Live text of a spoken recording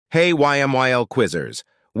Hey YMYL Quizzers,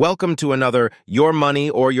 welcome to another Your Money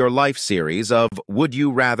or Your Life series of Would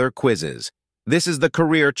You Rather quizzes. This is the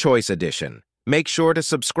Career Choice Edition. Make sure to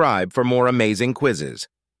subscribe for more amazing quizzes.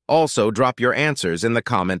 Also, drop your answers in the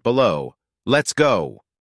comment below. Let's go!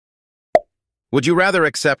 Would you rather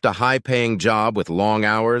accept a high-paying job with long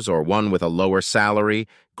hours or one with a lower salary,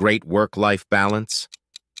 great work-life balance?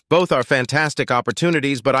 Both are fantastic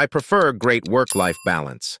opportunities, but I prefer great work-life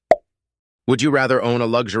balance. Would you rather own a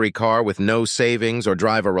luxury car with no savings or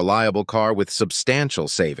drive a reliable car with substantial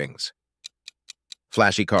savings?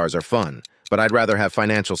 Flashy cars are fun, but I'd rather have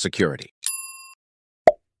financial security.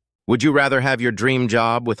 Would you rather have your dream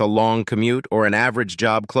job with a long commute or an average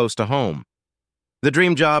job close to home? The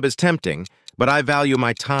dream job is tempting, but I value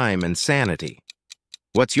my time and sanity.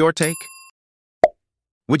 What's your take?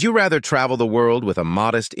 Would you rather travel the world with a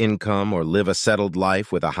modest income or live a settled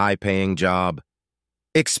life with a high-paying job?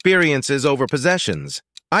 Experiences over possessions.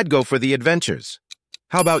 I'd go for the adventures.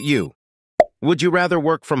 How about you? Would you rather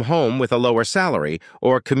work from home with a lower salary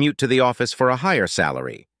or commute to the office for a higher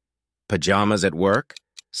salary? Pajamas at work?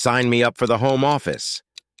 Sign me up for the home office.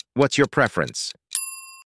 What's your preference?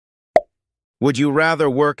 Would you rather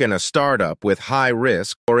work in a startup with high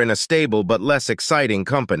risk or in a stable but less exciting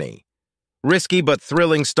company? Risky but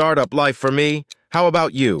thrilling startup life for me. How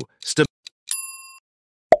about you?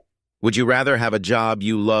 Would you rather have a job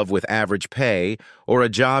you love with average pay or a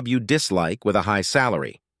job you dislike with a high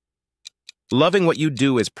salary? Loving what you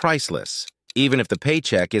do is priceless, even if the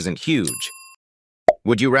paycheck isn't huge.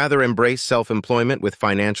 Would you rather embrace self-employment with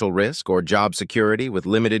financial risk or job security with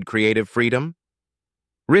limited creative freedom?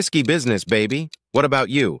 Risky business, baby. What about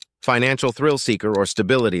you? Financial thrill seeker or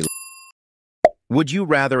stability? Would you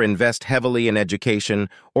rather invest heavily in education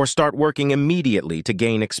or start working immediately to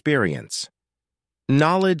gain experience?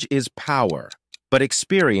 Knowledge is power, but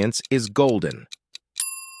experience is golden.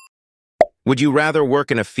 Would you rather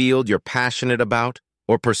work in a field you're passionate about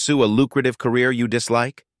or pursue a lucrative career you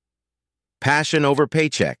dislike? Passion over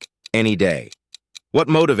paycheck, any day. What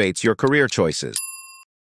motivates your career choices?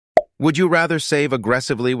 Would you rather save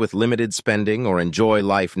aggressively with limited spending or enjoy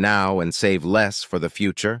life now and save less for the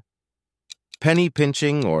future? Penny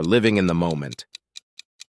pinching or living in the moment?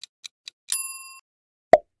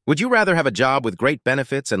 Would you rather have a job with great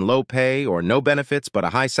benefits and low pay or no benefits but a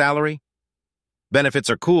high salary? Benefits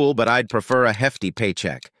are cool, but I'd prefer a hefty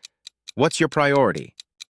paycheck. What's your priority?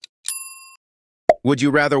 Would you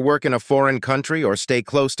rather work in a foreign country or stay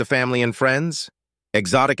close to family and friends?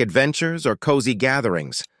 Exotic adventures or cozy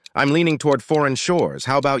gatherings? I'm leaning toward foreign shores.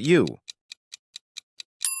 How about you?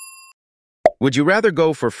 Would you rather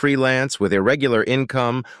go for freelance with irregular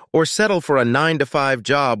income or settle for a 9-to-5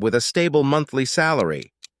 job with a stable monthly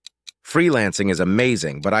salary? Freelancing is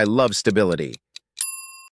amazing, but I love stability.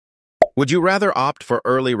 Would you rather opt for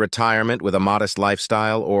early retirement with a modest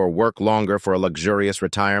lifestyle or work longer for a luxurious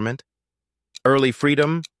retirement? Early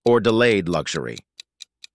freedom or delayed luxury?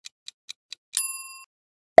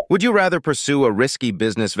 Would you rather pursue a risky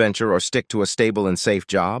business venture or stick to a stable and safe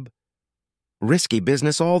job? Risky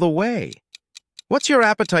business all the way. What's your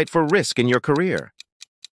appetite for risk in your career?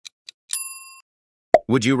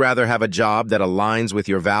 Would you rather have a job that aligns with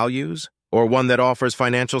your values or one that offers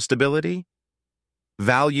financial stability?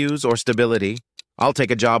 Values or stability? I'll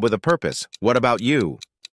take a job with a purpose. What about you?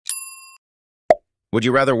 Would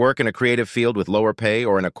you rather work in a creative field with lower pay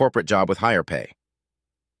or in a corporate job with higher pay?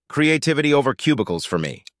 Creativity over cubicles for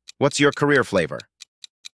me. What's your career flavor?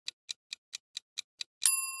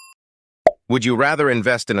 Would you rather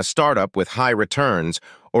invest in a startup with high returns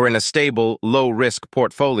or in a stable, low-risk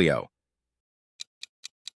portfolio?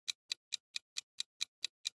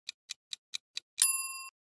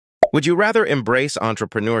 Would you rather embrace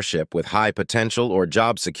entrepreneurship with high potential or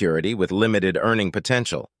job security with limited earning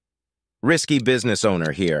potential? Risky business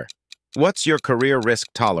owner here. What's your career risk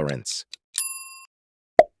tolerance?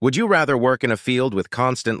 Would you rather work in a field with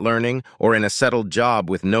constant learning or in a settled job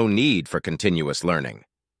with no need for continuous learning?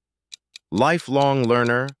 Lifelong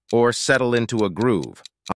learner or settle into a groove?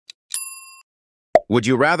 Would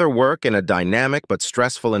you rather work in a dynamic but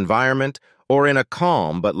stressful environment or in a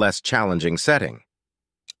calm but less challenging setting?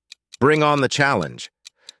 Bring on the challenge.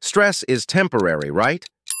 Stress is temporary, right?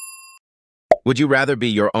 Would you rather be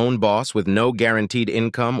your own boss with no guaranteed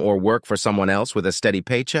income or work for someone else with a steady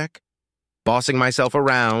paycheck? Bossing myself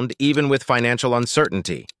around, even with financial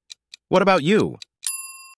uncertainty. What about you?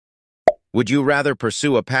 Would you rather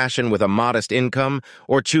pursue a passion with a modest income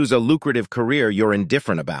or choose a lucrative career you're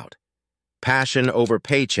indifferent about? Passion over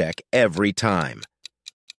paycheck every time.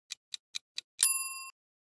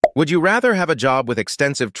 Would you rather have a job with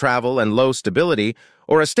extensive travel and low stability,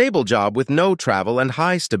 or a stable job with no travel and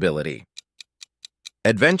high stability?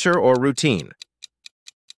 Adventure or routine?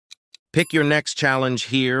 Pick your next challenge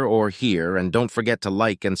here or here, and don't forget to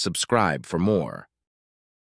like and subscribe for more.